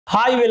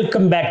Hi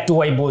welcome back to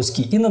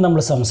വൈബോസ്കി. ഇന്ന് നമ്മൾ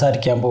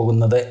സംസാരിക്കാൻ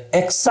പോകുന്നത്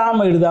എക്സാം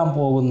എഴുതാൻ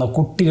പോകുന്ന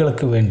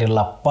കുട്ടികൾക്ക്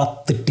വേണ്ടിയുള്ള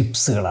 10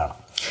 ടിപ്സുകളാണ്.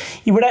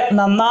 ഇവിടെ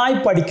നന്നായി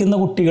പഠിക്കുന്ന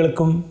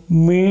കുട്ടികൾക്കും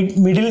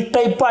മിഡിൽ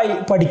ടൈപ്പായി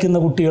പഠിക്കുന്ന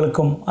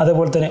കുട്ടികൾക്കും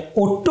അതേപോലെ തന്നെ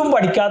ഒട്ടും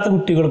പഠിക്കാത്ത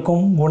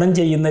കുട്ടികൾക്കും ഗുണം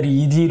ചെയ്യുന്ന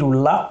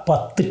രീതിയിലുള്ള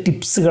 10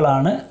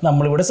 ടിപ്സുകളാണ്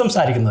നമ്മളിവിടെ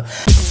സംസാരിക്കുന്നത്.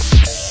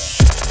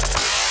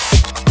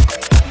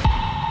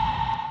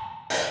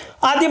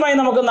 ആദ്യമായി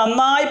നമുക്ക്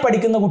നന്നായി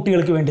പഠിക്കുന്ന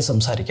കുട്ടികൾക്ക് വേണ്ടി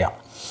സംസാരിക്കാം.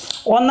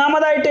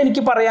 ഒന്നാമതായിട്ട്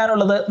എനിക്ക്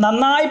പറയാനുള്ളത്,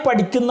 നന്നായി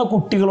പഠിക്കുന്ന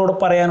കുട്ടികളോട്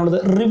പറയാനുള്ളത്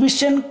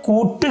റിവിഷൻ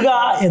കൂട്ടുക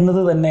എന്നത്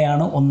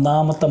തന്നെയാണ്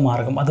ഒന്നാമത്തെ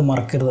മാർഗം. അത്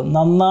മറക്കരുത്.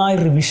 നന്നായി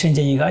റിവിഷൻ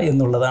ചെയ്യുക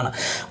എന്നുള്ളതാണ്.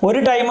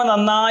 ഒരു ടൈം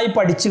നന്നായി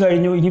പഠിച്ചു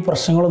കഴിഞ്ഞു, ഇനി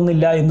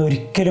പ്രശ്നങ്ങളൊന്നുമില്ല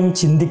എന്നൊരിക്കലും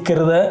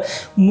ചിന്തിക്കരുത്.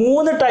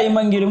 3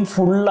 ടൈമെങ്കിലും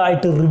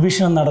ഫുള്ളായിട്ട്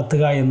റിവിഷൻ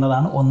നടത്തുക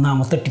എന്നതാണ്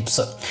ഒന്നാമത്തെ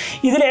ടിപ്സ്.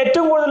 ഇതിൽ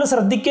ഏറ്റവും കൂടുതൽ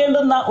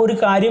ശ്രദ്ധിക്കേണ്ടുന്ന ഒരു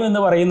കാര്യം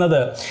എന്ന് പറയുന്നത്,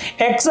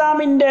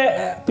 എക്സാമിൻ്റെ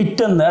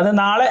പിറ്റേന്ന്, അത്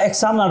നാളെ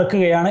എക്സാം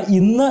നടക്കുകയാണ്,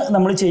 ഇന്ന്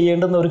നമ്മൾ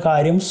ചെയ്യേണ്ടുന്ന ഒരു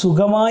കാര്യം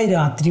സുഖമായി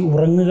രാത്രി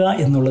ഉറങ്ങുക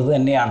എന്നുള്ളത്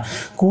തന്നെയാണ്.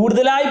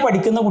 കൂടുതലായി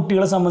പഠിക്കുന്ന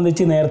കുട്ടികളെ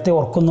സംബന്ധിച്ച് നേരത്തെ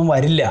ഉറക്കൊന്നും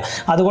വരില്ല.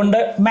 അതുകൊണ്ട്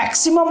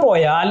മാക്സിമം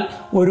പോയാൽ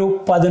ഒരു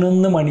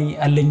 11 മണി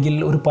അല്ലെങ്കിൽ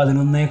ഒരു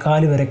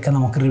 11:15 വരെയൊക്കെ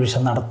നമുക്ക്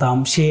റിവിഷൻ നടത്താം.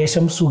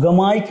 ശേഷം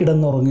സുഖമായി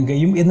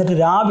കിടന്നുറങ്ങുകയും എന്നിട്ട്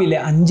രാവിലെ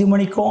 5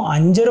 മണിക്കോ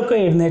 5:30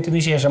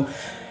 എഴുന്നേറ്റതിന് ശേഷം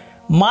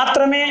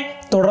മാത്രമേ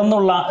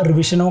തുടർന്നുള്ള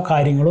റിവിഷനോ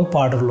കാര്യങ്ങളോ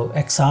പാടുള്ളൂ.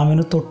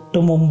 എക്സാമിന് തൊട്ട്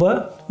മുമ്പ്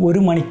 1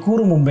 മണിക്കൂർ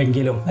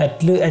മുമ്പെങ്കിലും,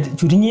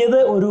 ചുരുങ്ങിയത്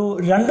ഒരു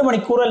 2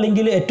 മണിക്കൂർ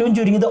അല്ലെങ്കിൽ ഏറ്റവും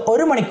ചുരുങ്ങിയത്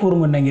 1 മണിക്കൂർ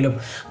മുന്നെങ്കിലും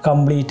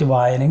കംപ്ലീറ്റ്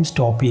വായനയും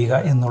സ്റ്റോപ്പ്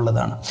ചെയ്യുക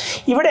എന്നുള്ളതാണ്.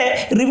 ഇവിടെ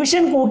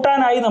റിവിഷൻ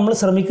കൂട്ടാനായി നമ്മൾ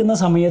ശ്രമിക്കുന്ന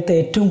സമയത്ത്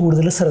ഏറ്റവും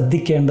കൂടുതൽ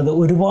ശ്രദ്ധിക്കേണ്ടത്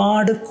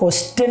ഒരുപാട്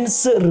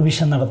ക്വസ്റ്റ്യൻസ്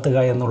റിവിഷൻ നടത്തുക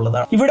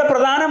എന്നുള്ളതാണ്. ഇവിടെ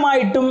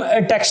പ്രധാനമായിട്ടും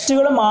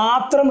ടെക്സ്റ്റുകൾ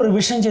മാത്രം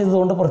റിവിഷൻ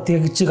ചെയ്തതുകൊണ്ട്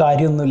പ്രത്യേകിച്ച്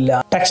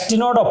കാര്യമൊന്നുമില്ല.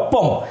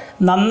 ടെക്സ്റ്റിനോടൊപ്പം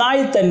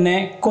നന്നായി തന്നെ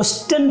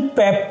ക്വസ്റ്റ്യൻ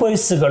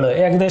പേപ്പേഴ്സുകൾ,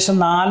 ഏകദേശം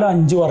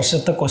 4-5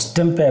 വർഷത്തെ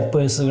ക്വസ്റ്റ്യൻ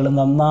പേപ്പേഴ്സുകൾ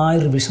നന്നായി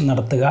റിവിഷൻ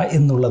നടത്തുക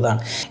എന്നുള്ളതാണ്.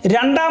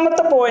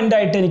 രണ്ടാമത്തെ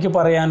പോയിന്റായിട്ട് എനിക്ക്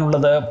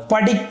പറയാനുള്ളത്,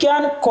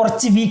 പഠിക്കാൻ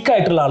കുറച്ച്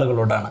വീക്കായിട്ടുള്ള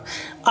ആളുകളോടാണ്.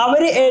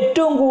 അവർ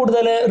ഏറ്റവും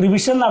കൂടുതൽ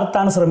റിവിഷൻ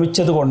നടത്താൻ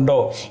ശ്രമിച്ചത് കൊണ്ടോ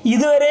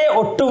ഇതുവരെ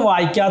ഒട്ടും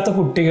വായിക്കാത്ത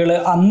കുട്ടികൾ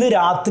അന്ന്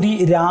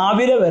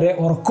രാവിലെ വരെ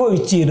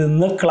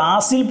ഉറക്കമൊഴിച്ചിരുന്ന്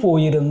ക്ലാസ്സിൽ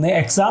പോയിരുന്ന്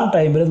എക്സാം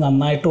ടൈമിൽ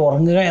നന്നായിട്ട്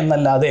ഉറങ്ങുക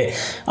എന്നല്ലാതെ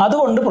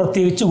അതുകൊണ്ട്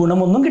പ്രത്യേകിച്ച്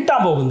ഗുണമൊന്നും കിട്ടാൻ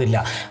പോകുന്നില്ല.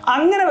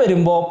 അങ്ങനെ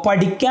വരുമ്പോൾ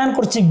പഠിക്കാൻ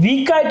കുറച്ച്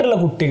വീക്കായിട്ടുള്ള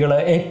കുട്ടികൾ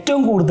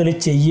ഏറ്റവും കൂടുതൽ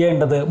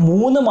ചെയ്യേണ്ടത്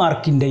 3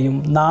 മാർക്കിൻ്റെയും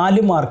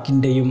 4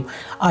 മാർക്കിൻ്റെയും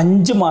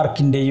 5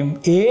 മാർക്കിൻ്റെയും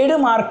 7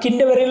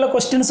 മാർക്കിൻ്റെ വരെയുള്ള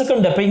ക്വസ്റ്റ്യൻസ് ഒക്കെ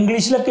ഉണ്ട്. അപ്പോൾ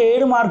ഇംഗ്ലീഷിലൊക്കെ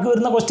 7 മാർക്ക്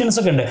വരുന്ന ക്വസ്റ്റ്യൻസ്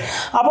ഒക്കെ ഉണ്ട്.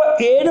 അപ്പോൾ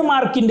 7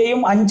 മാർക്കിൻ്റെയും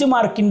 5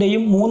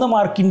 മാർക്കിൻ്റെയും 3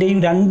 മാർക്കിൻ്റെയും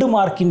 2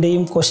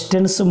 മാർക്കിൻ്റെയും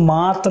ക്വസ്റ്റ്യൻസ്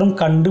മാത്രം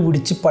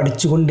കണ്ടുപിടിച്ച്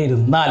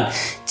പഠിച്ചുകൊണ്ടിരുന്നാൽ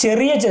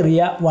ചെറിയ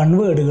ചെറിയ 1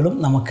 വേർഡുകളും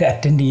നമുക്ക്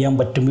അറ്റൻഡ് ചെയ്യാൻ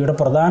പറ്റും. ഇവിടെ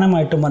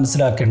പ്രധാനമായിട്ടും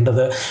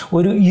മനസ്സിലാക്കേണ്ടത്,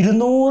 ഒരു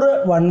 200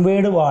 1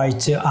 വേർഡ്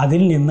വായിച്ച്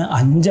അതിൽ നിന്ന്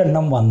 5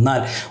 എണ്ണം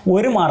വന്നാൽ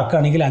 1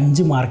 മാർക്കാണെങ്കിൽ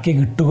 5 മാർക്കേ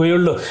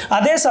കിട്ടുകയുള്ളൂ.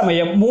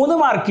 അതേസമയം 3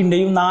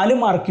 മാർക്കിൻ്റെയും 4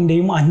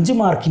 മാർക്കിൻ്റെയും 5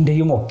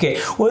 മാർക്കിൻ്റെയും ഒക്കെ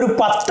ഒരു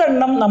 10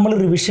 എണ്ണം നമ്മൾ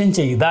റിവിഷൻ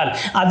ചെയ്താൽ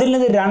അതിൽ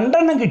നിന്ന് 2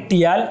 എണ്ണം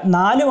കിട്ടിയാൽ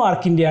 4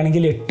 മാർക്കിൻ്റെ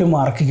ആണെങ്കിൽ 8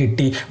 മാർക്ക്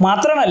കിട്ടി.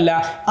 മാത്രമല്ല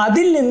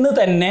അതിൽ നിന്ന്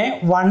തന്നെ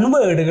 1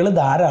 വേർഡുകൾ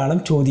ധാരാളം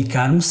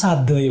ചോദിക്കാനും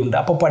സാധ്യതയുണ്ട്.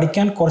 അപ്പോൾ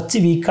പഠിക്കാൻ കുറച്ച്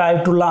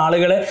വീക്കായിട്ടുള്ള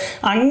ആളുകൾ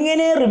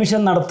അങ്ങനെ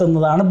റിവിഷൻ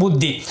നടത്തുന്നതാണ്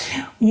ബുദ്ധി.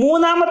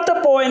 മൂന്നാമത്തെ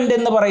പോയിന്റ്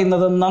എന്ന്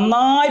പറയുന്നത്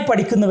നന്നായി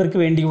പഠിക്കുന്നവർക്ക്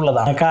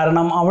വേണ്ടിയുള്ളതാണ്.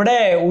 കാരണം അവിടെ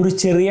ഒരു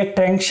ചെറിയ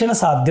ടെൻഷൻ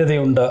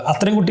സാധ്യതയുണ്ട്.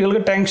 അത്രയും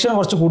കുട്ടികൾക്ക് ടെൻഷൻ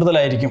കുറച്ച്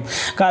കൂടുതലായിരിക്കും.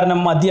 കാരണം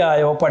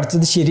മതിയായോ,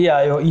 പഠിച്ചത്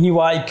ശരിയായോ, ഇനി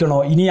വായിക്കണോ,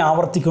 ഇനി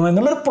ആവർത്തിക്കണോ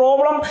എന്നുള്ളൊരു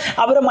പ്രോബ്ലം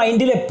അവരുടെ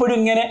മൈൻഡിൽ എപ്പോഴും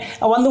ഇങ്ങനെ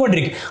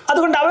വന്നുകൊണ്ടിരിക്കും.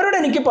 അതുകൊണ്ട് അവരോട്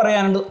എനിക്ക്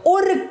പറയാനുള്ളത്,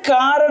 ഒരു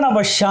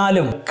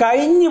കാരണവശാലും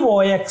കഴിഞ്ഞു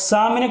പോയ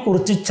എക്സാമിനെ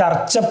കുറിച്ച്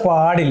ചർച്ച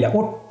പാടില്ല.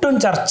 ഒട്ടും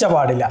ചർച്ച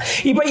പാടില്ല.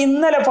 ഇപ്പം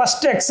ഇന്നലെ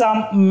ഫസ്റ്റ് എക്സാം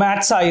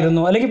മാത്സ്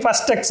ആയിരുന്നു അല്ലെങ്കിൽ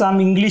ഫസ്റ്റ്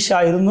എക്സാം ഇംഗ്ലീഷ്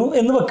ആയിരുന്നു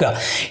എന്ന് വെക്കുക.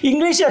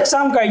 ഇംഗ്ലീഷ്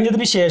എക്സാം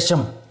കഴിഞ്ഞതിന്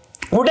ശേഷം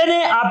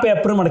ഉടനെ ആ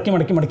പേപ്പർ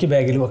മടക്കി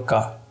ബാഗിൽ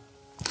വെക്കുക.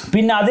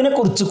 പിന്നെ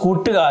അതിനെക്കുറിച്ച്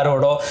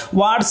കൂട്ടുകാരോടോ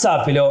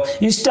വാട്സാപ്പിലോ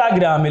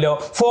ഇൻസ്റ്റാഗ്രാമിലോ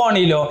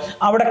ഫോണിലോ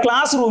അവിടെ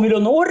ക്ലാസ് റൂമിലോ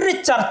ഒന്നും ഒരു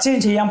ചർച്ചയും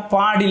ചെയ്യാൻ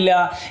പാടില്ല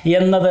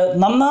എന്നത്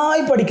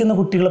നന്നായി പഠിക്കുന്ന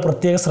കുട്ടികൾ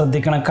പ്രത്യേകം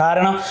ശ്രദ്ധിക്കണം.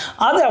 കാരണം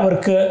അത്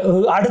അവർക്ക്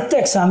അടുത്ത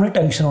എക്സാമിന്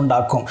ടെൻഷൻ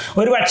ഉണ്ടാക്കും.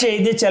 ഒരു പക്ഷേ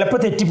എഴുതി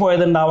ചിലപ്പോൾ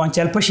തെറ്റിപ്പോയതുണ്ടാവാം,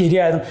 ചിലപ്പോൾ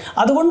ശരിയായതും.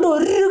 അതുകൊണ്ട്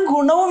ഒരു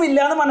ഗുണവും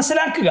ഇല്ലാന്ന്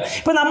മനസ്സിലാക്കുക.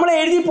 ഇപ്പം നമ്മൾ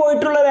എഴുതി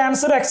പോയിട്ടുള്ള ഒരു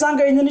ആൻസർ എക്സാം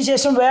കഴിഞ്ഞതിന്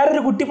ശേഷം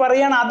വേറൊരു കുട്ടി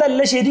പറയുകയാണ്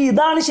അതല്ല ശരി,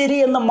 ഇതാണ് ശരി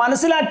എന്ന്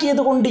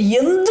മനസ്സിലാക്കിയത് കൊണ്ട്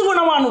എന്ത്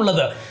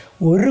ഗുണമാണുള്ളത്?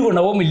 ഒരു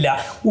ഗുണവുമില്ല.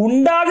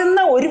 ഉണ്ടാകുന്ന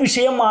ഒരു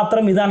വിഷയം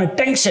മാത്രം ഇതാണ്,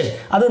 ടെൻഷൻ.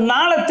 അത്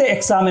നാളത്തെ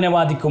എക്സാമിനെ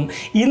ബാധിക്കും.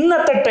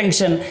 ഇന്നത്തെ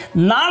ടെൻഷൻ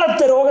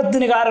നാളത്തെ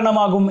രോഗത്തിന്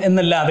കാരണമാകും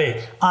എന്നല്ലാതെ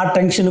ആ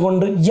ടെൻഷൻ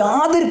കൊണ്ട്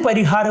യാതൊരു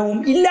പരിഹാരവും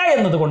ഇല്ല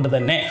എന്നതുകൊണ്ട്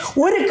തന്നെ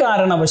ഒരു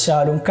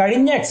കാരണവശാലും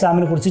കഴിഞ്ഞ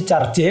എക്സാമിനെ കുറിച്ച്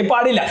ചർച്ചയെ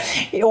പാടില്ല.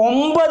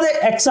 9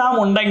 എക്സാം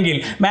ഉണ്ടെങ്കിൽ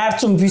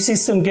മാത്സും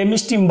ഫിസിക്സും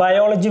കെമിസ്ട്രിയും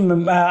ബയോളജിയും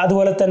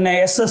അതുപോലെ തന്നെ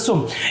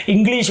SS-ഉം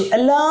ഇംഗ്ലീഷും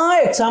എല്ലാ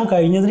എക്സാം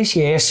കഴിഞ്ഞതിന്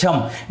ശേഷം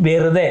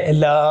വെറുതെ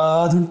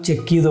എല്ലാതും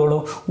ചെക്ക് ചെയ്തോളൂ.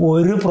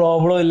 ഒരു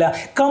പ്രോബ്ലം ഇല്ല.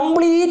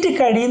 കംപ്ലീറ്റ്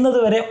കഴിയുന്നത്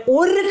വരെ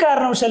ഒരു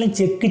കാരണവശാലും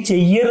ചെക്ക്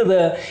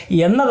ചെയ്യരുത്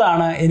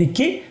എന്നതാണ്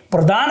എനിക്ക്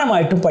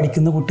പ്രധാനമായിട്ടും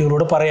പഠിക്കുന്ന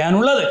കുട്ടികളോട്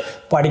പറയാനുള്ളത്.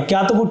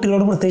 പഠിക്കാത്ത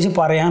കുട്ടികളോട് പ്രത്യേകിച്ച്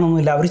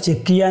പറയാനൊന്നുമില്ല. അവർ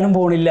ചെക്ക് ചെയ്യാനും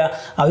പോകണില്ല,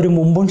 അവർ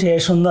മുമ്പും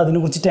ശേഷമൊന്നും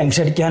അതിനെക്കുറിച്ച്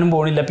ടെൻഷൻ അടിക്കാനും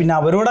പോകണില്ല. പിന്നെ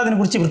അവരോട്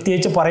അതിനെക്കുറിച്ച്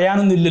പ്രത്യേകിച്ച്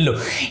പറയാനൊന്നുമില്ലല്ലോ.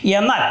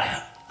 എന്നാൽ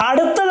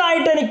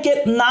അടുത്തതായിട്ട് എനിക്ക്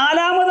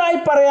നാലാമതായി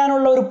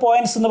പറയാനുള്ള ഒരു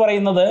പോയിന്റ്സ് എന്ന്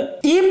പറയുന്നത്,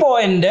 ഈ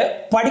പോയിന്റ്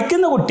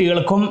പഠിക്കുന്ന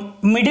കുട്ടികൾക്കും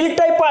മിഡിൽ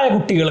ടൈപ്പായ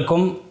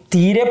കുട്ടികൾക്കും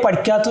തീരെ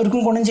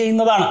പഠിക്കാത്തവർക്കും ഗുണം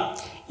ചെയ്യുന്നതാണ്.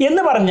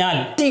 എന്ന് പറഞ്ഞാൽ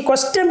ഈ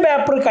ക്വസ്റ്റ്യൻ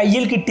പേപ്പർ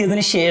കയ്യിൽ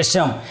കിട്ടിയതിന്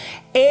ശേഷം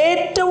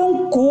ഏറ്റവും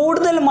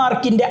കൂടുതൽ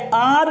മാർക്കിൻ്റെ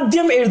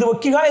ആദ്യം എഴുതി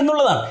വയ്ക്കുക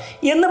എന്നുള്ളതാണ്.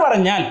 എന്ന്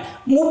പറഞ്ഞാൽ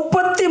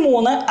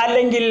 33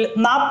 അല്ലെങ്കിൽ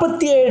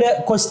 47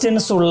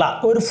 ക്വസ്റ്റ്യൻസ് ഉള്ള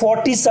ഒരു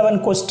 47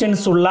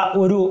 ക്വസ്റ്റ്യൻസ് ഉള്ള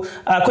ഒരു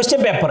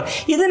ക്വസ്റ്റ്യൻ പേപ്പർ,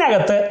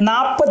 ഇതിനകത്ത്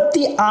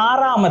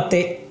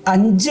 46ാമത്തെ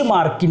 5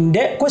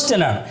 മാർക്കിൻ്റെ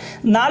ക്വസ്റ്റ്യനാണ്.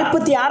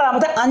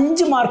 46ാമത്തെ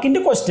 5 മാർക്കിൻ്റെ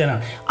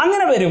ക്വസ്റ്റ്യനാണ്.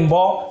 അങ്ങനെ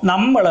വരുമ്പോൾ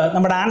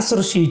നമ്മുടെ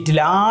ആൻസർ ഷീറ്റിൽ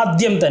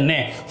ആദ്യം തന്നെ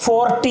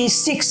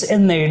 46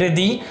 എന്ന്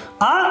എഴുതി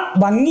ആ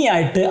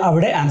ഭംഗിയായിട്ട്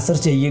അവിടെ ആൻസർ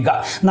ചെയ്യുക.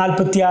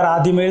 46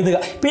 ആദ്യം എഴുതുക.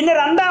 പിന്നെ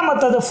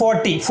രണ്ടാമത്തത്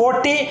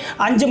 40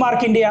 5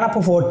 മാർക്കിൻ്റെയാണ്,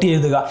 അപ്പോൾ 40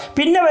 എഴുതുക.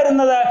 പിന്നെ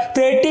വരുന്നത്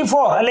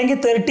 34 അല്ലെങ്കിൽ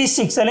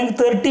 36 അല്ലെങ്കിൽ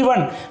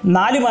 31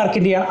 4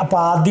 മാർക്കിൻ്റെയാണ്, അപ്പോൾ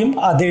ആദ്യം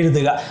അത്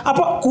എഴുതുക.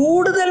 അപ്പോൾ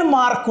കൂടുതൽ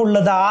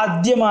മാർക്കുള്ളത്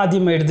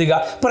ആദ്യം എഴുതുക.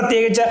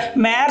 പ്രത്യേകിച്ച്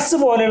മാത്സ്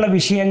പോലെയുള്ള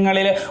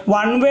വിഷയങ്ങളിൽ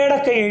വൺ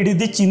വേർഡൊക്കെ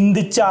എഴുതി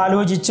ചിന്തിച്ച്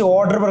ആലോചിച്ച്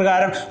ഓർഡർ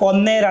പ്രകാരം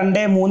 1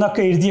 2 3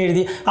 ഒക്കെ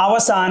എഴുതി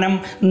അവസാനം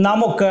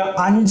നമുക്ക്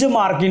 5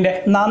 മാർക്കിൻ്റെ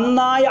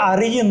നന്നായി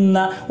അറിയുന്ന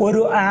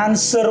ഒരു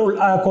ആൻസർ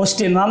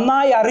ക്വസ്റ്റ്യൻ,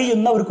 നന്നായി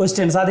അറിയുന്ന ഒരു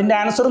ക്വസ്റ്റ്യൻസ്, അതിൻ്റെ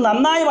ആൻസർ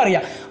നന്നായി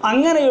അറിയാം,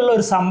 അങ്ങനെയുള്ള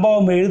ഒരു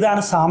സംഭവം എഴുതാൻ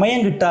സമയം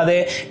കിട്ടാതെ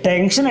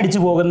ടെൻഷൻ അടിച്ചു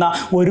പോകുന്ന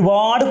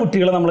ഒരുപാട്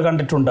കുട്ടികളെ നമ്മൾ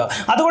കണ്ടിട്ടുണ്ട്.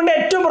 അതുകൊണ്ട്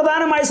ഏറ്റവും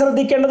പ്രധാനമായി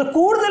ശ്രദ്ധിക്കേണ്ടത്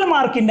കൂടുതൽ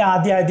മാർക്കിൻ്റെ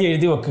ആദ്യം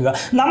എഴുതി വെക്കുക.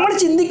 നമ്മൾ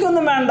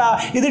ചിന്തിക്കൊന്നും വേണ്ട,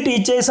 ഇത്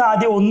ടീച്ചേഴ്സ്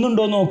ആദ്യം 1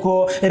 ഉണ്ടോ നോക്കുമോ,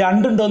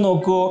 2 ഉണ്ടോ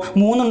നോക്കുമോ,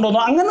 3 ഉണ്ടോ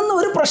നോക്കുമോ, അങ്ങനൊന്നും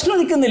ഒരു പ്രശ്നം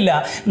നിൽക്കുന്നില്ല.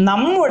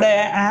 നമ്മുടെ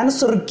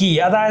ആൻസർ കീ,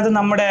 അതായത്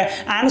നമ്മുടെ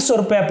ആൻസർ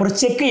പേപ്പർ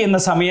ചെക്ക്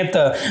ചെയ്യുന്ന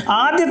സമയത്ത്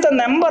ആദ്യത്തെ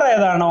നമ്പർ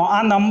ഏതാണോ ആ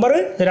നമ്പർ,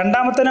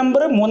 രണ്ടാമത്തെ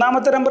നമ്പർ,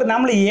 മൂന്നാമത്തെ നമ്പർ,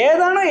 നമ്മൾ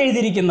ഏതാണോ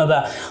എഴുതിയിരിക്കുന്നത്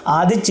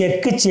അത്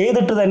ചെക്ക്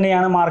ചെയ്തിട്ട്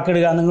തന്നെയാണ് മാർക്ക്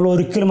ഇടുക. നിങ്ങൾ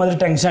ഒരിക്കലും അതിൽ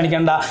ടെൻഷൻ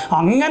അടിക്കേണ്ട.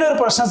 അങ്ങനെ ഒരു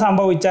പ്രശ്നം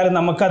സംഭവിച്ചാൽ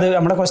നമുക്കത്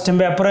നമ്മുടെ ക്വസ്റ്റ്യൻ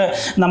പേപ്പർ,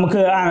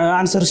 നമുക്ക്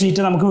ആൻസർ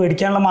ഷീറ്റ് നമുക്ക്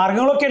മേടിക്കാനുള്ള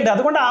മാർഗ്ഗങ്ങളൊക്കെ ഉണ്ട്.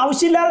 അതുകൊണ്ട്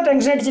ആവശ്യമില്ലാതെ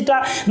ടെൻഷൻ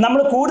അടിച്ചിട്ടാൽ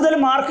നമ്മൾ കൂടുതൽ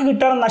മാർക്ക്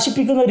കിട്ടാൻ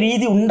നശിപ്പിക്കുന്ന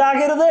രീതി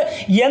ഉണ്ടാകരുത്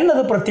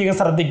എന്നത് പ്രത്യേകം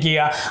ശ്രദ്ധിക്കുക.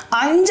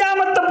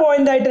 5ാമത്തെ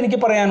പോയിന്റായിട്ട് എനിക്ക്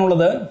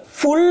പറയാനുള്ളത്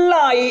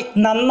ഫുള്ളായി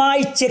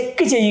നന്നായി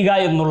ചെക്ക് ചെയ്യുക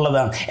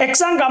എന്നുള്ളതാണ്.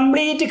 എക്സാം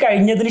കംപ്ലീറ്റ്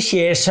കഴിഞ്ഞതിന്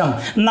ശേഷം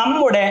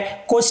നമ്മുടെ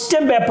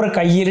ക്വസ്റ്റ്യൻ പേപ്പർ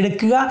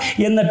കയ്യിലെടുക്കുക.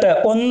 എന്നിട്ട്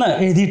 1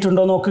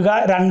 എഴുതിയിട്ടുണ്ടോ നോക്കുക,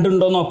 2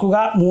 ഉണ്ടോ നോക്കുക,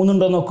 3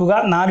 ഉണ്ടോ നോക്കുക,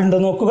 4 ഉണ്ടോ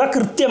നോക്കുക,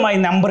 കൃത്യമായി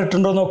നമ്പർ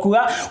ഇട്ടുണ്ടോ നോക്കുക.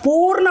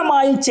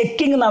 പൂർണ്ണമായും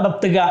ചെക്കിംഗ്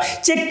നടത്തുക.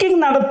 ചെക്കിംഗ്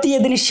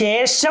നടത്തിയതിന്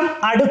ശേഷം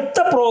അടുത്ത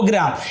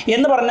പ്രോഗ്രാം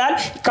എന്ന് പറഞ്ഞാൽ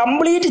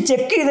കംപ്ലീറ്റ്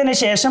ചെക്ക് ചെയ്തതിന്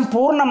ശേഷം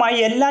പൂർണ്ണമായി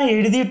എല്ലാം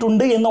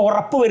എഴുതിയിട്ടുണ്ട് എന്ന്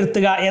ഉറപ്പ്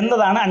വരുത്തുക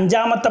എന്നതാണ്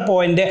 5ാമത്തെ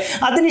പോയിന്റ്.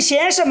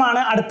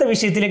 അതിനുശേഷമാണ് അടുത്ത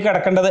വിഷയത്തിലേക്ക്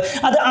കിടക്കേണ്ടത്.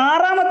 അത്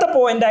 6ാമത്തെ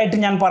പോയിന്റായിട്ട്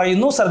ഞാൻ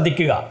പറയുന്നു,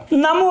 ശ്രദ്ധിക്കുക.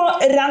 നമ്മൾ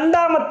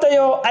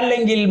 2ാമത്തെയോ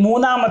അല്ലെങ്കിൽ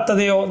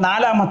 3ാമത്തെയോ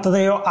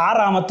 4ാമത്തെയോ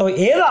 6ാമത്തോ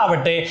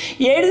ഏതാവട്ടെ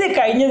എഴുതി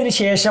കഴിഞ്ഞതിന്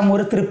ശേഷം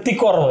ഒരു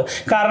തൃപ്തിക്കുറവ്,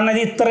 കാരണം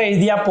ഇത് ഇത്ര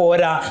എഴുതിയാൽ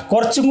പോരാ,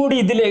 കുറച്ചും കൂടി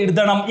ഇതിൽ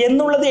എഴുതണം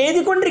എന്നുള്ളത്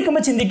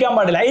എഴുതിക്കൊണ്ടിരിക്കുമ്പോൾ ചിന്തിക്കാൻ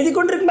പാടില്ല.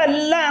 എഴുതിക്കൊണ്ടിരിക്കുമ്പോൾ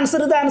എല്ലാം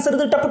ആൻസർ ഇത്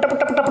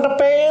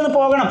ടപ്പേന്ന്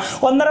പോകണം.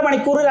 1.5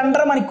 മണിക്കൂർ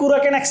 2.5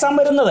 മണിക്കൂറൊക്കെയാണ് എക്സാം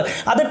വരുന്നത്.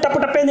 അത്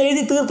ടപ്പേന്ന്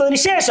എഴുതി തീർത്തതിന്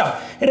ശേഷം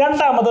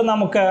രണ്ടാമത്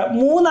നമുക്ക്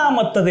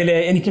 3ാമത്തതിൽ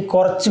എനിക്ക്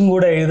കുറച്ചും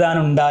കൂടെ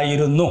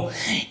എഴുതാനുണ്ടായിരുന്നു,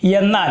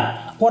 എന്നാൽ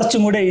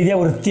കുറച്ചും കൂടെ എഴുതിയ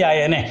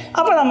വൃത്തിയായേനെ.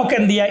 അപ്പോൾ നമുക്ക്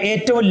എന്ത് ചെയ്യുക,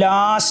 ഏറ്റവും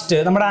ലാസ്റ്റ്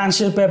നമ്മുടെ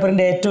ആൻസർ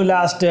പേപ്പറിൻ്റെ ഏറ്റവും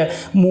ലാസ്റ്റ്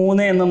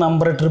 3 എന്ന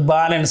നമ്പർ ഇട്ട്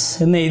ബാലൻസ്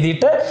എന്ന്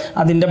എഴുതിയിട്ട്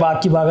അതിൻ്റെ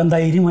ബാക്കി ഭാഗം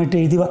ധൈര്യമായിട്ട്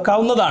എഴുതി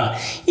വെക്കാവുന്നതാണ്.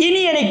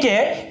 ഇനി എനിക്ക്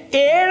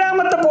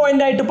 7ാമത്തെ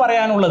പോയിന്റായിട്ട്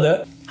പറയാനുള്ളത്,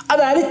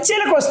 അതായത്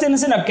ചില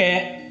ക്വസ്റ്റ്യൻസിനൊക്കെ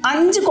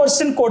 5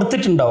 ക്വസ്റ്റ്യൻ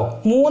കൊടുത്തിട്ടുണ്ടാവും,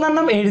 3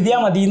 എണ്ണം എഴുതിയാൽ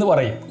മതി എന്ന്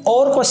പറയും.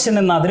 ഓർ ക്വസ്റ്റ്യൻ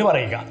എന്ന് അതിന്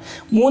പറയുക.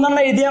 3 എണ്ണം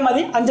എഴുതിയാൽ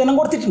മതി, 5 എണ്ണം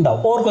കൊടുത്തിട്ടുണ്ടാവും,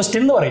 ഓർ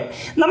ക്വസ്റ്റ്യൻ എന്ന് പറയും.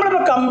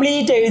 നമ്മളിപ്പോൾ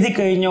കംപ്ലീറ്റ് എഴുതി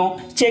കഴിഞ്ഞു,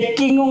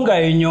 ചെക്കിങ്ങും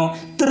കഴിഞ്ഞു,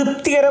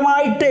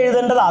 തൃപ്തികരമായിട്ട്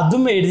എഴുതേണ്ടത്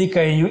അതും എഴുതി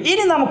കഴിഞ്ഞു.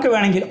 ഇനി നമുക്ക്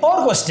വേണമെങ്കിൽ ഓർ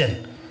ക്വസ്റ്റ്യൻ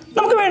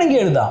നമുക്ക് വേണമെങ്കിൽ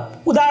എഴുതാം.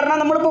 ഉദാഹരണം,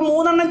 നമ്മളിപ്പോൾ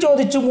 3 എണ്ണം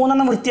ചോദിച്ചു, 3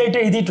 എണ്ണം വൃത്തിയായിട്ട്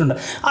എഴുതിയിട്ടുണ്ട്.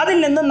 അതിൽ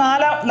നിന്ന്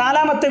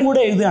 4ാമത്തെ കൂടെ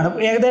എഴുതുകയാണ്.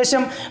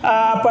 ഏകദേശം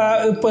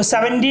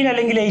 17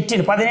 അല്ലെങ്കിൽ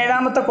 18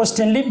 17ാമത്തെ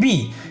ക്വസ്റ്റ്യനിൽ ബി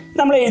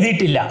നമ്മൾ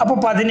എഴുതിയിട്ടില്ല, അപ്പോൾ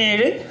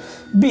 17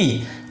 ബി.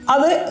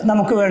 അത്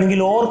നമുക്ക് വേണമെങ്കിൽ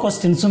ഓർ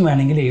ക്വസ്റ്റ്യൻസും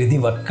വേണമെങ്കിൽ എഴുതി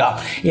വെക്കാം.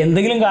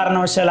 എന്തെങ്കിലും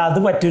കാരണവശാൽ അത്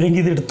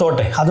പറ്റില്ലെങ്കിൽ ഇത്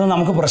എടുത്തോട്ടെ, അതൊന്നും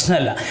നമുക്ക്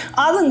പ്രശ്നമല്ല.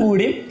 അതും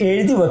കൂടി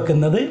എഴുതി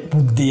വെക്കുന്നത്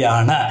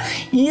ബുദ്ധിയാണ്.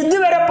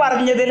 ഇതുവരെ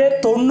പറഞ്ഞതിൽ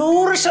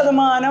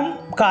 90%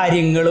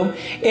 കാര്യങ്ങളും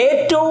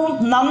ഏറ്റവും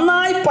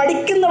നന്നായി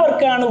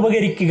പഠിക്കുന്നവർക്കാണ്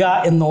ഉപകരിക്കുക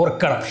എന്ന്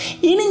ഓർക്കണം.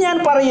 ഇനി ഞാൻ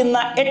പറയുന്ന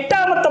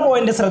 8ാമത്തെ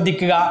പോയിന്റ്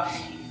ശ്രദ്ധിക്കുക.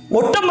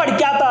 ഒട്ടും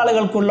പഠിക്കാത്ത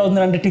ആളുകൾക്കുള്ള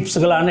 1-2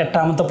 ടിപ്സുകളാണ്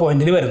 8ാമത്തെ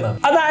പോയിന്റിൽ വരുന്നത്.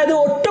 അതായത്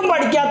ഒട്ടും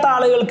പഠിക്കാത്ത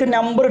ആളുകൾക്ക്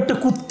നമ്പർ ഇട്ട്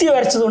കുത്തി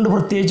വരച്ചതുകൊണ്ട്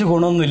പ്രത്യേകിച്ച്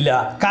ഗുണമൊന്നുമില്ല.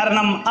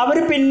 കാരണം അവർ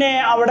പിന്നെ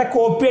അവിടെ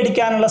കോപ്പി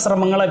അടിക്കാനുള്ള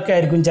ശ്രമങ്ങളൊക്കെ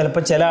ആയിരിക്കും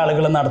ചിലപ്പോൾ ചില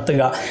ആളുകൾ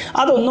നടത്തുക.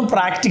 അതൊന്നും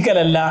പ്രാക്ടിക്കൽ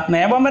അല്ല,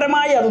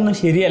 നിയമപരമായി അതൊന്നും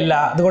ശരിയല്ല.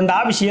 അതുകൊണ്ട്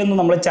ആ വിഷയമൊന്നും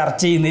നമ്മൾ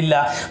ചർച്ച ചെയ്യുന്നില്ല.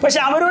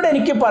 പക്ഷെ അവരോട്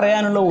എനിക്ക്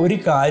പറയാനുള്ള ഒരു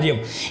കാര്യം,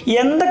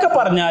 എന്തൊക്കെ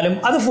പറഞ്ഞാലും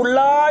അത്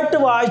ഫുള്ളായിട്ട്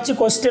വായിച്ച്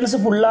ക്വസ്റ്റ്യൻസ്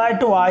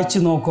ഫുള്ളായിട്ട്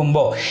വായിച്ച്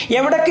നോക്കുമ്പോൾ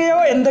എവിടൊക്കെയോ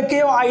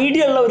എന്തൊക്കെയോ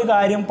ഐഡിയ ഉള്ള ഒരു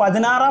കാര്യം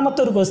 16ാമത്തെ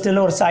ഒരു ക്വസ്റ്റ്യനിൽ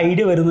കുറച്ച്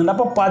ഐഡിയ വരുന്നുണ്ട്.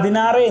 അപ്പോൾ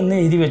 16 എന്ന്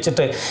എഴുതി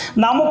വെച്ചിട്ട്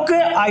നമുക്ക്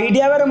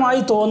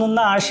ഐഡിയാപരമായി തോന്നുന്ന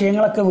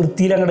ആശയങ്ങളൊക്കെ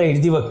വൃത്തിയിൽ അങ്ങോട്ട്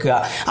എഴുതി വെക്കുക.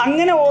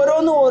 അങ്ങനെ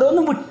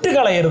ഓരോന്നും വിട്ട്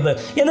കളയരുത്.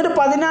 എന്നിട്ട്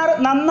 16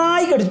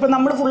 നന്നായി കഴിച്ചു. ഇപ്പം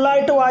നമ്മൾ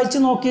ഫുള്ളായിട്ട് വായിച്ച്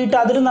നോക്കിയിട്ട്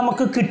അതിൽ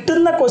നമുക്ക്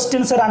കിട്ടുന്ന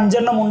ക്വസ്റ്റ്യൻസ് ഒരു 5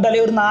 എണ്ണം ഉണ്ട്,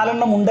 അല്ലെങ്കിൽ ഒരു 4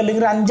 എണ്ണം ഉണ്ട്,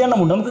 അല്ലെങ്കിൽ ഒരു 5 എണ്ണം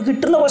ഉണ്ട്. നമുക്ക്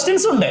കിട്ടുന്ന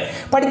ക്വസ്റ്റ്യൻസ് ഉണ്ട്.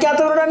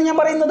 പഠിക്കാത്തവരോടാണ് ഞാൻ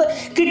പറയുന്നത്.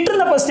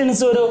 കിട്ടുന്ന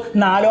ക്വസ്റ്റ്യൻസ് ഒരു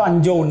 4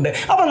 5 ഉണ്ട്.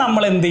 അപ്പോൾ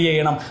നമ്മൾ എന്ത്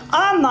ചെയ്യണം?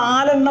 ആ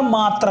 4 എണ്ണം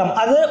മാത്രം,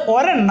 അത്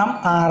ഒരെണ്ണം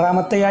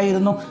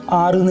 6ാമത്തെയായിരുന്നു,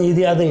 6 എന്ന്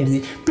എഴുതി അത്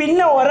എഴുതി.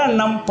 പിന്നെ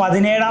ഒരെണ്ണം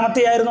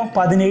 17ാമത്തെയായിരുന്നു,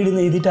 17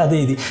 എന്ന് എഴുതിയിട്ട് അത്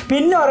എഴുതി.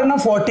 പിന്നെ ഒരെണ്ണം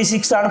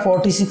 46 ആണ്,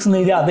 46 എന്ന്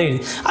എഴുതി അത് എഴുതി.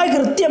 അത്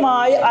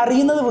കൃത്യമായി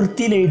അറിയുന്നത്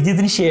വൃത്തിയിൽ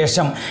എഴുതിയതിന്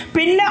ശേഷം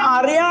പിന്നെ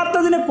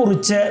അറിയാത്തതിനെ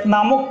കുറിച്ച്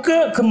നമുക്ക്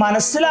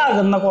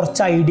മനസ്സിലാകുന്ന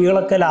കുറച്ച്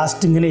ഐഡിയകളൊക്കെ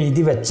ലാസ്റ്റ് ഇങ്ങനെ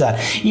എഴുതി വെച്ചാൽ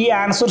ഈ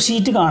ആൻസർ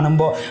ഷീറ്റ്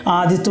കാണുമ്പോൾ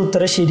ആദ്യത്തെ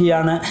ഉത്തരം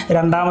ശരിയാണ്,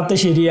 2ാമത്തെ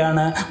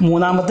ശരിയാണ്,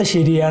 3ാമത്തെ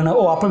ശരിയാണ്,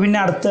 അപ്പോൾ പിന്നെ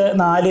അടുത്ത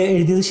 4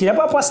 എഴുതിയത് ശരി.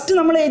 അപ്പോൾ ഫസ്റ്റ്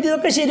നമ്മൾ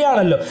എഴുതിയതൊക്കെ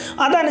ശരിയാണല്ലോ.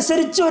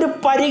 അതനുസരിച്ച് ഒരു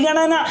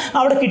പരിഗണന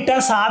അവിടെ കിട്ടാൻ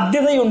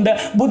സാധ്യതയുണ്ട്.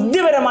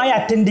 ബുദ്ധിപരമായി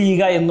അറ്റൻഡ്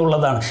ചെയ്യുക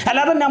എന്നുള്ളതാണ്.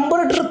 അല്ലാതെ നമ്പർ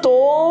ഇട്ടിട്ട്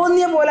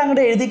തോന്നിയ പോലെ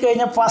അങ്ങോട്ട് എഴുതി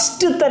കഴിഞ്ഞാൽ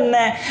ഫസ്റ്റ്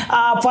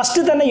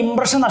തന്നെ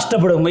ഇംപ്രഷൻ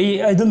നഷ്ടപ്പെടും.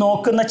 ഇത്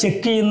നോക്കുന്ന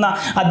ചെക്ക് ചെയ്യുന്ന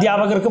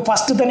അധ്യാപകർക്ക്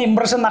ഫസ്റ്റ് തന്നെ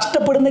ഇംപ്രഷൻ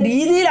നഷ്ടപ്പെടുന്ന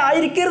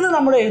രീതിയിലായിരിക്കരുത്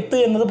നമ്മൾ എഴുത്ത്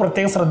എന്നത്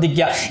പ്രത്യേകം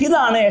ശ്രദ്ധിക്കുക.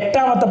 ഇതാണ്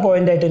 8ാമത്തെ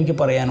പോയിന്റായിട്ട് എനിക്ക്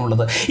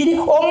പറയാനുള്ളത്. ഇനി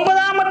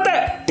 9ാമത്തെ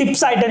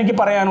ടിപ്സ് ആയിട്ട് എനിക്ക്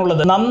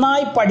പറയാനുള്ളത്,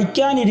 നന്നായി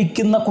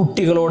പഠിക്കാനിരിക്കുന്ന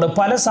കുട്ടികളോട്,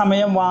 പല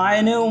സമയം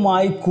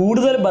വായനയുമായി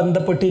കൂടുതൽ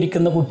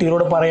ബന്ധപ്പെട്ടിരിക്കുന്ന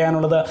കുട്ടികളോട്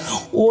പറയാനുള്ളത്,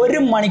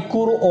 1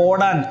 മണിക്കൂർ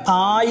ഓടാൻ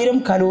 1000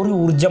 കലോറി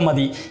ഊർജ്ജം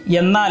മതി.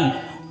 എന്നാൽ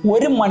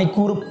 1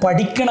 മണിക്കൂർ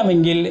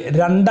പഠിക്കണമെങ്കിൽ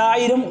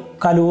 2000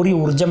 കലോറി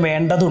ഊർജ്ജം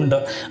വേണ്ടതുണ്ട്.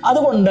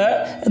 അതുകൊണ്ട്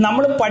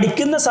നമ്മൾ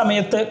പഠിക്കുന്ന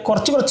സമയത്ത്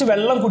കുറച്ച്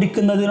വെള്ളം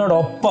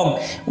കുടിക്കുന്നതിനോടൊപ്പം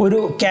ഒരു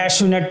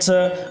കാഷ്യൂ നട്ട്സ്,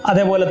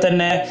 അതേപോലെ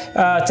തന്നെ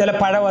ചില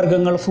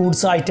പഴവർഗ്ഗങ്ങൾ,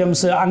 ഫ്രൂട്ട്സ്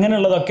ഐറ്റംസ്,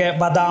 അങ്ങനെയുള്ളതൊക്കെ,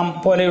 ബദാം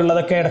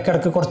പോലെയുള്ളതൊക്കെ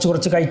ഇടയ്ക്കിടയ്ക്ക്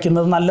കുറച്ച്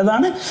കഴിക്കുന്നത്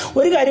നല്ലതാണ്.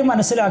 ഒരു കാര്യം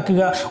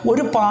മനസ്സിലാക്കുക,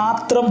 ഒരു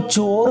പാത്രം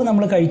ചോറ്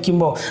നമ്മൾ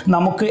കഴിക്കുമ്പോൾ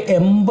നമുക്ക്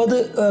 80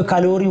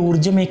 കലോറി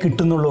ഊർജ്ജമേ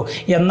കിട്ടുന്നുള്ളൂ.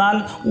 എന്നാൽ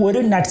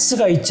ഒരു നട്ട്സ്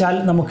കഴിച്ചാൽ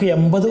നമുക്ക്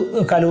 80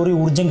 കലോറി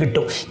ഊർജ്ജം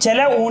കിട്ടും.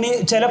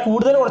 ചില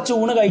കുറച്ച്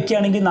ഊണ്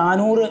കഴിക്കുകയാണെങ്കിൽ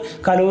 400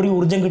 കലോറി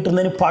ഊർജ്ജം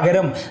കിട്ടുന്നതിന്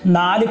പകരം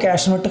 4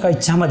 കാഷ്യൂ നട്ട്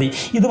കഴിച്ചാൽ മതി.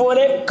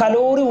 ഇതുപോലെ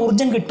കലോറി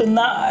ഊർജ്ജം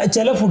കിട്ടുന്ന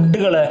ചില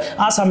ഫുഡുകൾ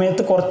ആ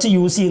സമയത്ത് കുറച്ച്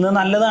യൂസ് ചെയ്യുന്നത്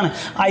നല്ലതാണ്.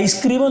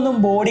 ഐസ്ക്രീമൊന്നും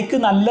ബോഡിക്ക്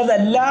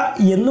നല്ലതല്ല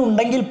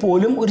എന്നുണ്ടെങ്കിൽ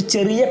പോലും ഒരു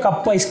ചെറിയ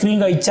കപ്പ് ഐസ്ക്രീം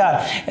കഴിച്ചാൽ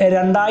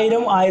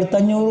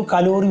 2000-1500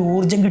 കലോറി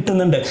ഊർജ്ജം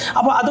കിട്ടുന്നുണ്ട്.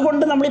 അപ്പോൾ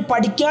അതുകൊണ്ട് നമ്മൾ ഈ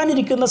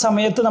പഠിക്കാനിരിക്കുന്ന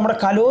സമയത്ത് നമ്മുടെ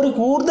കലോറി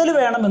കൂടുതൽ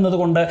വേണം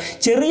എന്നതുകൊണ്ട്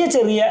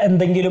ചെറിയ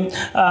എന്തെങ്കിലും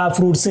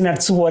ഫ്രൂട്ട്സ്,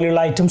 നട്ട്സ് പോലെയുള്ള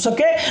ഐറ്റംസ്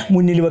ഒക്കെ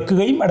മുന്നിൽ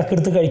വെക്കുകയും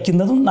ഇടയ്ക്കെടുത്ത്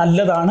കഴിക്കുന്നതും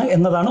നല്ലതാണ്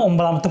എന്നതാണ്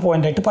 9ാമത്തെ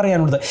പോയിന്റായിട്ട്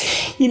പറയാനുള്ളത്.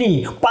 ഇനി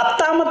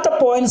 10ാമത്തെ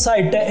പോയിന്റ്സ്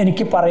ആയിട്ട്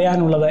എനിക്ക്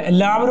പറയാനുള്ളത്,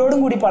 എല്ലാവരോടും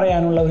കൂടി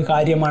പറയാനുള്ള ഒരു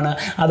കാര്യമാണ്.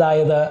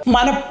 അതായത്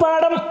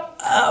മനപ്പാഠം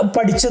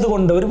പഠിച്ചത്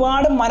കൊണ്ട്,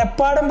 ഒരുപാട്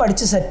മനപ്പാഠം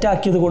പഠിച്ച്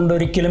സെറ്റാക്കിയത് കൊണ്ട്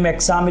ഒരിക്കലും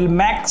എക്സാമിൽ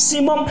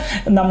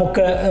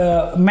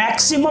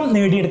മാക്സിമം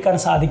നേടിയെടുക്കാൻ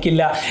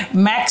സാധിക്കില്ല.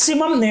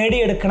 മാക്സിമം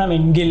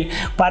നേടിയെടുക്കണമെങ്കിൽ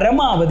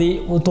പരമാവധി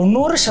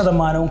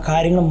 90%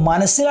 കാര്യങ്ങൾ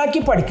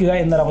മനസ്സിലാക്കി പഠിക്കുക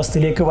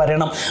എന്നൊരവസ്ഥയിലേക്ക്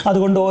വരണം.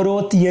 അതുകൊണ്ട് ഓരോ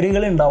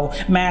തിയറികൾ ഉണ്ടാവും.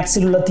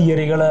 മാത്സിലുള്ള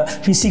തിയറികൾ,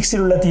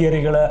 ഫിസിക്സിലുള്ള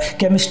തിയറികൾ,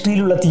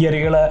 കെമിസ്ട്രിയിലുള്ള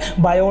തിയറികൾ,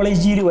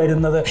 ബയോളജിയിൽ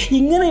വരുന്നത്,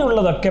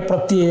 ഇങ്ങനെയുള്ളതൊക്കെ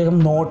പ്രത്യേകം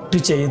നോട്ട്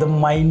ചെയ്ത്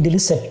മൈൻഡിൽ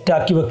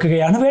സെറ്റാക്കി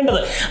വെക്കുകയാണ്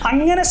വേണ്ടത്.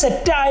 അങ്ങനെ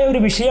സെറ്റായ ഒരു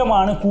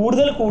വിഷയമാണ്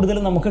കൂടുതൽ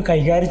നമുക്ക്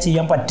കൈകാര്യം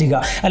ചെയ്യാൻ പറ്റുക.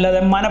 അല്ലാതെ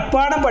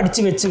മനപ്പാഠം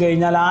പഠിച്ചു വെച്ച്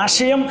കഴിഞ്ഞാൽ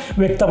ആശയം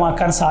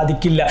വ്യക്തമാക്കാൻ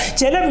സാധിക്കില്ല.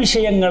 ചില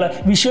വിഷയങ്ങൾ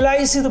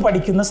വിഷ്വലൈസ് ചെയ്ത്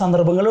പഠിക്കുന്ന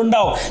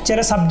സന്ദർഭങ്ങളുണ്ടാവും. ചില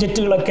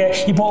സബ്ജക്റ്റുകളൊക്കെ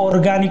ഇപ്പോൾ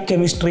ഓർഗാനിക്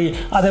കെമിസ്ട്രി,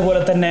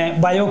 അതേപോലെ തന്നെ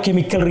ബയോ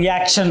കെമിക്കൽ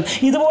റിയാക്ഷൻ,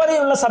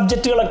 ഇതുപോലെയുള്ള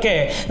സബ്ജക്റ്റുകളൊക്കെ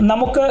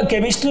നമുക്ക്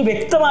കെമിസ്ട്രി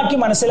വ്യക്തമാക്കി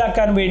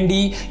മനസ്സിലാക്കാൻ വേണ്ടി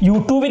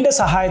യൂട്യൂബിൻ്റെ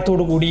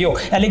സഹായത്തോടു കൂടിയോ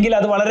അല്ലെങ്കിൽ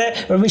അത് വളരെ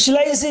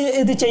വിഷ്വലൈസ്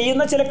ചെയ്ത്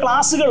ചെയ്യുന്ന ചില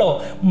ക്ലാസ്സുകളോ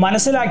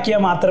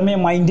മനസ്സിലാക്കിയാൽ മാത്രമേ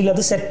മൈൻഡിൽ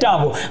അത്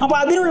സെറ്റാകൂ. അപ്പോൾ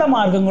അതിനുള്ള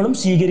മാർഗങ്ങളും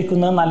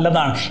സ്വീകരിക്കുന്നത്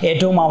നല്ലതാണ്.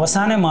 ഏറ്റവും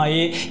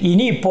അവസാനമായി,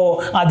 ഇനിയിപ്പോൾ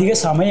അധിക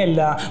സമയമല്ല,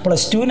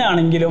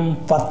 +2-നാണെങ്കിലും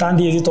 10-ാം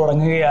തീയതി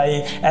തുടങ്ങുകയായി,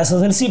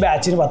 SSLC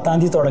ബാച്ചിന് 10-ാം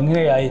തീയതി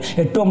തുടങ്ങുകയായി,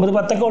 8, 9,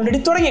 10 ഓൾറെഡി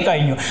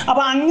തുടങ്ങിക്കഴിഞ്ഞു.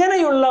 അപ്പോൾ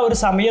അങ്ങനെയുള്ള ഒരു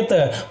സമയത്ത്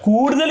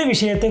കൂടുതൽ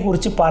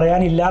വിഷയത്തെക്കുറിച്ച്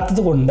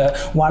പറയാനില്ലാത്തത് കൊണ്ട്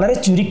വളരെ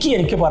ചുരുക്കി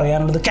എനിക്ക്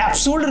പറയാനുള്ളത്,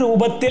 ക്യാപ്സൂൾ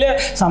രൂപത്തിൽ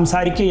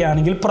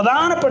സംസാരിക്കുകയാണെങ്കിൽ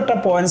പ്രധാനപ്പെട്ട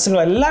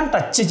പോയിന്റ്സുകളെല്ലാം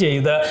ടച്ച്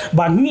ചെയ്ത്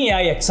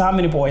ഭംഗിയായി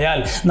എക്സാമിന്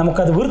പോയാൽ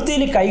നമുക്കത്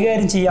വൃത്തിയിൽ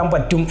കൈകാര്യം ചെയ്യാൻ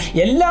പറ്റും.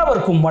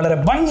 എല്ലാവർക്കും വളരെ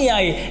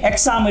ഭംഗിയായി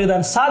എക്സാം എക്സാം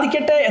എഴുതാൻ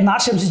സാധിക്കട്ടെ എന്ന്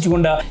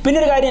ആശംസിച്ചുകൊണ്ട് പിന്നെ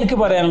ഒരു കാര്യം എനിക്ക്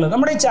പറയാനുള്ളത്,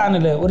 നമ്മുടെ ഈ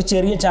ചാനൽ ഒരു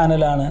ചെറിയ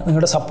ചാനലാണ്.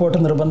 നിങ്ങളുടെ സപ്പോർട്ട്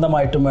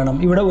നിർബന്ധമായിട്ടും വേണം.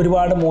 ഇവിടെ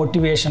ഒരുപാട്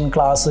മോട്ടിവേഷൻ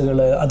ക്ലാസ്സുകൾ,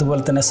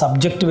 അതുപോലെ തന്നെ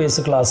സബ്ജക്റ്റ്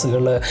ബേസ്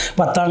ക്ലാസ്സുകൾ,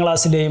 10ാം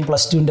ക്ലാസ്സിലെയും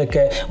 +2ൻ്റെ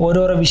ഒക്കെ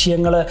ഓരോരോ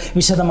വിഷയങ്ങൾ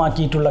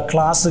വിശദമാക്കിയിട്ടുള്ള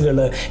ക്ലാസ്സുകൾ,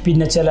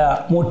 പിന്നെ ചില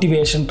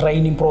മോട്ടിവേഷൻ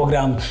ട്രെയിനിങ്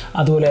പ്രോഗ്രാം,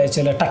 അതുപോലെ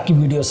ചില ടക്ക്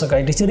വീഡിയോസൊക്കെ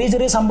ആയിട്ട് ചെറിയ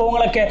ചെറിയ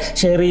സംഭവങ്ങളൊക്കെ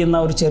ഷെയർ ചെയ്യുന്ന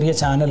ഒരു ചെറിയ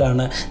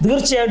ചാനലാണ്.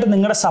 തീർച്ചയായിട്ടും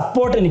നിങ്ങളുടെ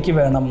സപ്പോർട്ട് എനിക്ക്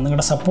വേണം.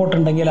 നിങ്ങളുടെ സപ്പോർട്ട്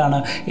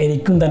ഉണ്ടെങ്കിലാണ്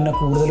എനിക്കും തന്നെ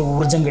കൂടുതൽ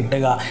ഊർജ്ജം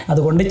കിട്ടുക.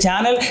 അതുകൊണ്ട്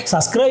ചാനൽ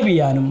സബ്സ്ക്രൈബ്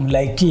ചെയ്യാനും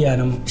ലൈക്ക്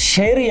ചെയ്യാനും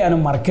ഷെയർ ചെയ്യാനും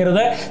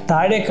മറക്കരുത്.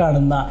 താഴെ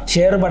കാണുന്ന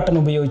ഷെയർ ബട്ടൺ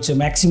ഉപയോഗിച്ച്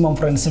മാക്സിമം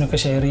ഫ്രണ്ട്സിനൊക്കെ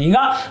ഷെയർ ചെയ്യുക.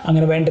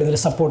 അങ്ങനെ വേണ്ട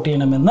രീതിയിൽ സപ്പോർട്ട്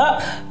ചെയ്യണമെന്ന്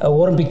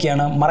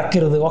ഓർമ്മിപ്പിക്കുകയാണ്.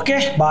 മറക്കരുത്. Okay,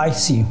 by,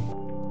 see you.